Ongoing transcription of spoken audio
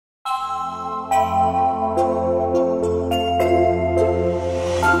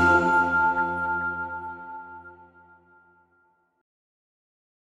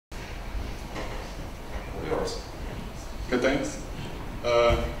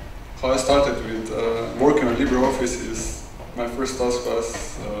how I started with working on LibreOffice is my first task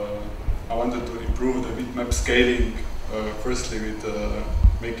was I wanted to improve the bitmap scaling. Firstly, with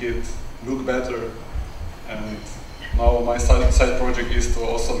make it look better, and now my side project is to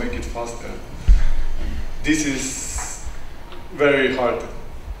also make it faster. This is very hard to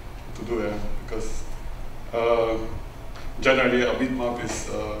do because generally a bitmap is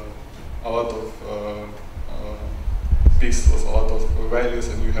a lot of pixels, a lot of values,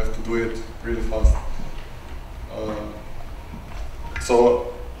 and you have to do it really fast.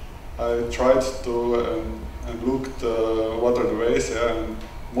 So I tried to and looked what are the ways, and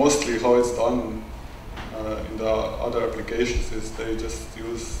mostly how it's done in the other applications is they just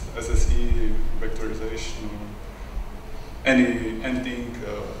use SSE, vectorization, anything,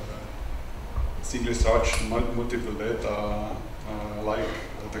 single instruction, multiple data, like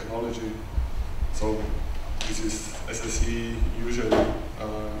technology. So this is SSE usually,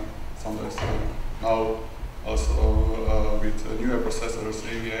 sometimes now also with newer processors,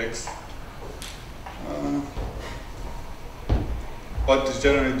 AVX. What we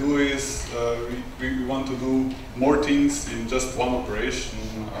generally do is we want to do more things in just one operation.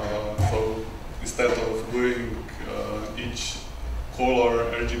 So instead of doing each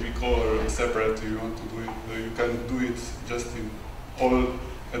color, RGB color separate, you want to do it. You can do it just in all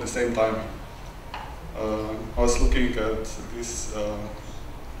at the same time. I was looking at this.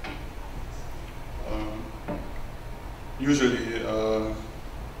 Usually,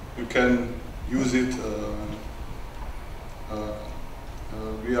 you can use it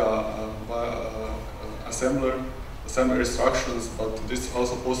via assembler instructions, but it's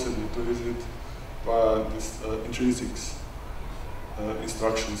also possible to use it via this intrinsics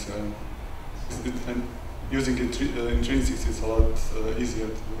instructions. And using intrinsics is a lot easier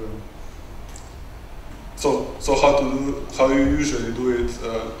to do. So how you usually do it?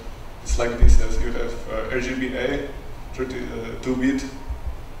 It's like this: as you have RGBA, 32-bit,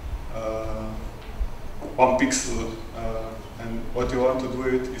 1 pixel, and what you want to do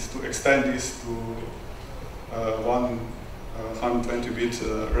it is to extend this to 120-bit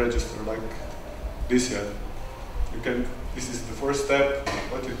register, like this here. You can. This is the first step.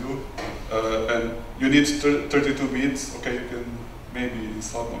 What you do, and you need 32 bits. Okay, you can maybe in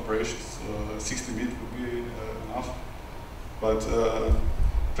some operations 60-bit would be enough, but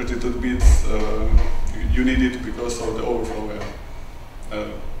 32 bits you need it because of the overflow.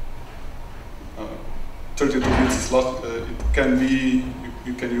 32 bits is lot. It can be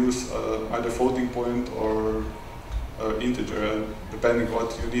you can use either floating point or integer, depending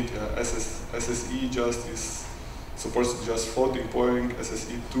what you need. SSE just is supports just floating point.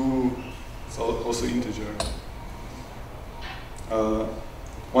 SSE2 is also integer.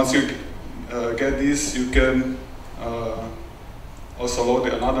 Once you get this, you can also load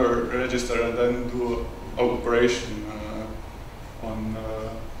another register and then do an operation on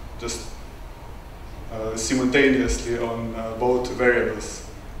just simultaneously on both variables.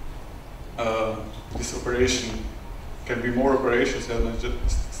 This operation can be more operations, and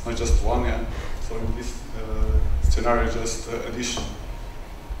it's not just one. Yeah. So in this scenario, just addition.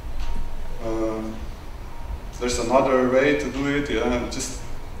 There's another way to do it. Yeah, just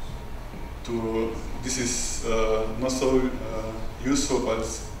to. This is not so useful, but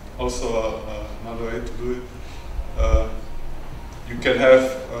also another way to do it. You can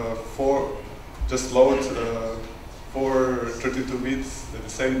have just load 4 32 bits at the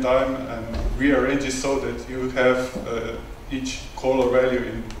same time and rearrange it so that you have each color value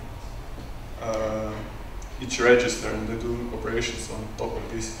in each register, and they do operations on top of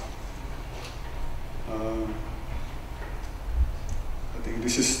this. I think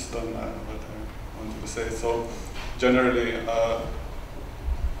this is done what I wanted to say. So generally,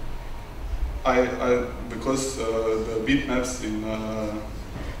 because the bitmaps in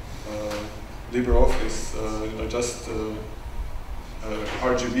LibreOffice are just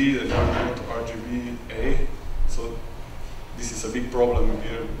RGB and are not RGBA, so this is a big problem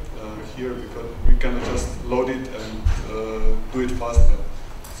here because we cannot just load it and do it faster.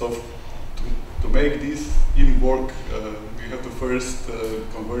 So to make this even work, we have to first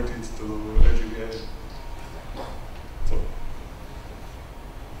convert it to RGBA. So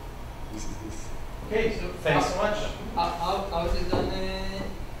this is this. Okay, so thanks so much. How is it done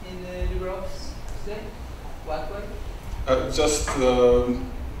in LibreOffice today? What way? Just in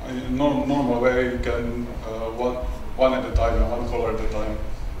a normal way, you can one at a time, one color at a time.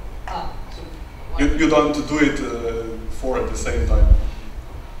 So you don't do it 4 at the same time.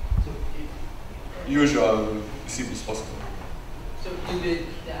 So Usual, simple as possible. So you do it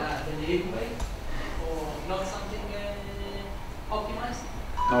the naive way, or not something optimized?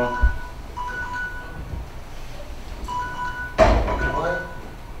 No.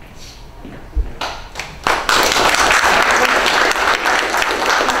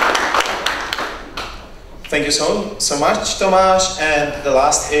 Thank you so much, Tomaz. And the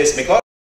last is Mikor.